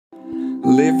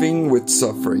living with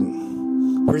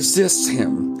suffering. Resist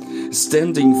him,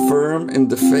 standing firm in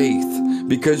the faith,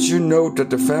 because you know that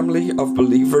the family of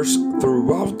believers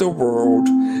throughout the world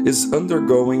is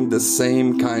undergoing the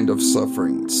same kind of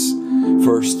sufferings.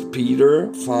 1 Peter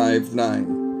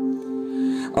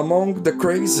 5:9. Among the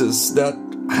crises that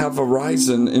have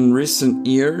arisen in recent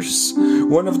years,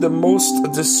 one of the most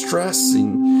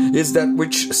distressing is that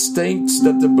which states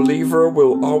that the believer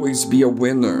will always be a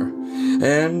winner,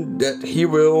 and that he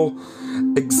will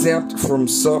exempt from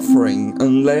suffering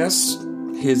unless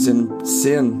he is in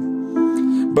sin.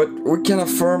 But we can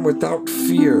affirm without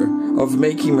fear of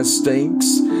making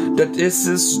mistakes that this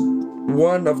is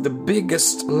one of the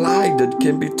biggest lies that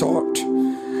can be taught,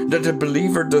 that a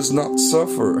believer does not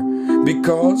suffer,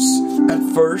 because at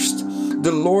first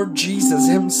the Lord Jesus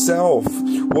himself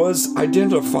was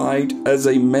identified as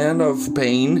a man of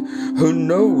pain who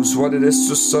knows what it is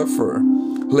to suffer.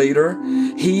 Later,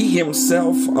 he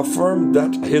himself affirmed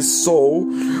that his soul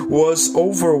was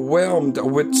overwhelmed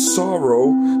with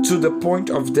sorrow to the point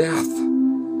of death.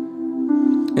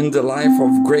 In the life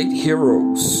of great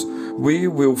heroes, we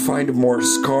will find more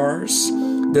scars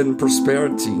than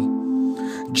prosperity.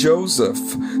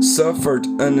 Joseph suffered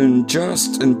an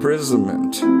unjust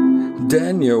imprisonment.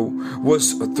 Daniel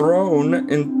was thrown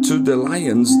into the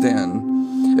lion's den.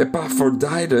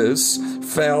 Epaphroditus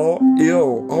fell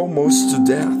ill almost to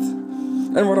death.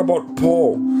 And what about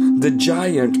Paul? The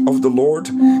giant of the Lord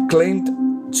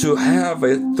claimed to have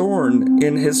a thorn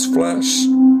in his flesh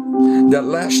that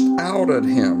lashed out at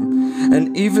him.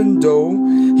 And even though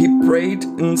he prayed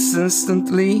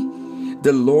insistently,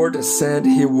 the Lord said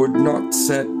he would not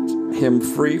set him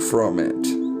free from it.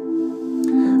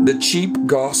 The cheap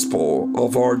gospel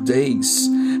of our days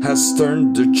has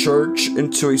turned the church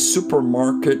into a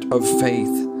supermarket of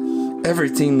faith.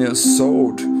 Everything is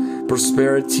sold: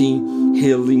 prosperity,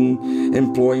 healing,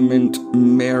 employment,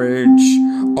 marriage,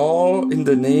 all in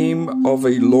the name of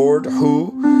a Lord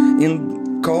who,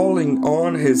 in calling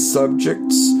on his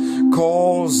subjects,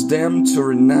 calls them to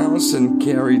renounce and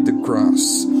carry the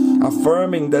cross,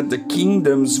 affirming that the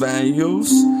kingdom's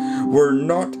values were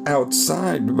not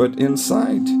outside but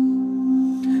inside.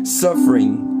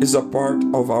 Suffering is a part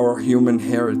of our human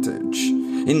heritage,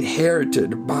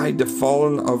 inherited by the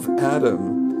fallen of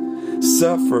Adam.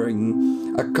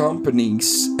 Suffering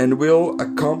accompanies and will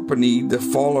accompany the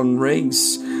fallen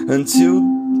race until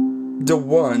the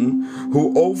one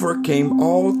who overcame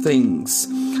all things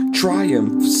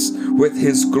triumphs with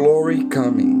his glory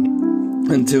coming.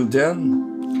 Until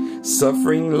then,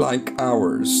 suffering like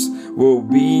ours will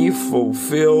be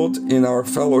fulfilled in our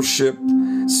fellowship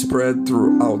spread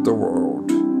throughout the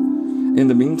world. In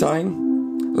the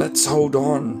meantime, let's hold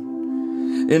on.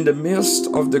 In the midst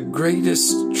of the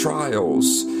greatest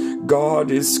trials,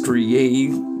 God is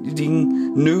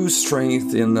creating new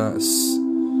strength in us.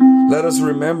 Let us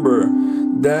remember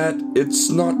that it's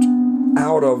not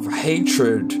out of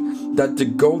hatred that the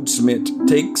goldsmith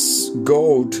takes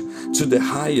gold to the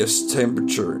highest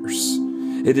temperatures.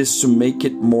 It is to make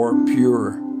it more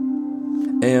pure.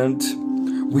 And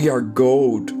we are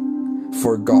gold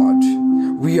for God.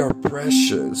 We are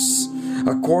precious.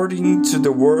 According to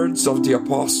the words of the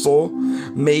apostle,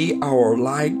 may our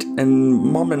light and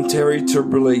momentary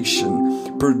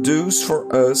tribulation produce for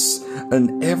us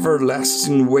an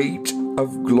everlasting weight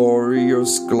of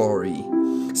glorious glory.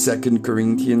 2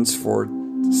 Corinthians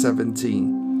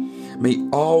 4:17. May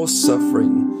all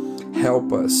suffering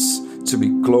help us to be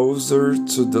closer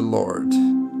to the Lord.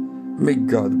 May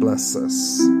God bless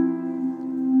us.